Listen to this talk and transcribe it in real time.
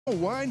A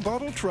wine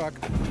bottle truck.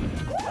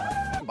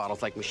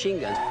 Bottles like machine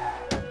guns.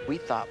 We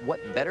thought,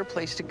 what better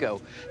place to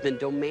go than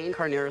Domaine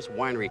Carneros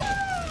Winery.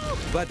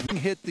 But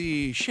hit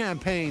the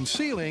champagne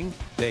ceiling,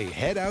 they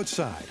head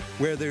outside,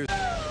 where there's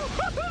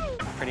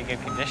Pretty good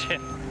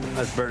condition.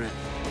 Let's burn it.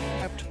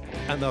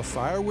 and the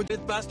firewood.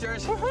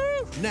 Mythbusters.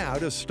 Now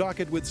to stock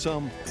it with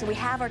some. So we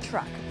have our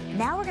truck.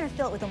 Now we're going to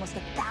fill it with almost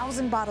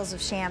 1,000 bottles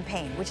of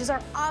champagne, which is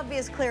our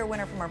obvious clear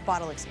winner from our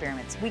bottle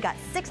experiments. We got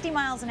 60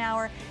 miles an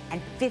hour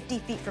and 50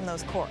 feet from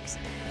those corks.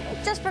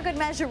 Just for good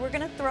measure, we're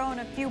going to throw in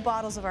a few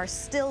bottles of our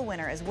still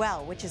winner as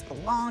well, which is the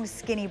long,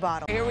 skinny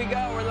bottle. Here we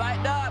go. We're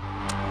lighting up.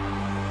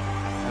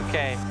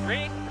 Okay,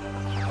 3,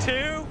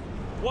 2,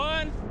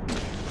 1.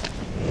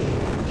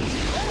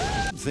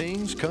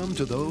 Things come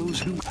to those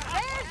who.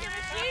 Hey!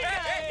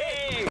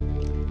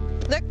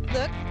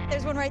 Look,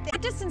 there's one right there.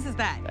 What distance is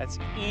that? That's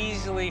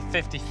easily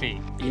 50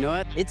 feet. You know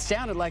what? It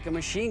sounded like a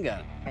machine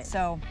gun.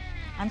 So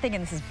I'm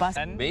thinking this is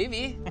busted.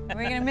 Maybe. Are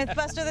we going to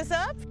Mythbuster this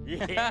up?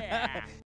 Yeah.